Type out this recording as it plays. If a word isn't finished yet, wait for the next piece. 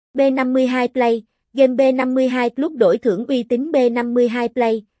B52 Play, game B52 Club đổi thưởng uy tín. B52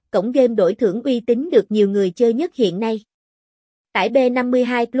 Play, cổng game đổi thưởng uy tín được nhiều người chơi nhất hiện nay. Tải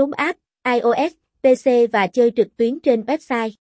B52 Club app, iOS, PC và chơi trực tuyến trên website.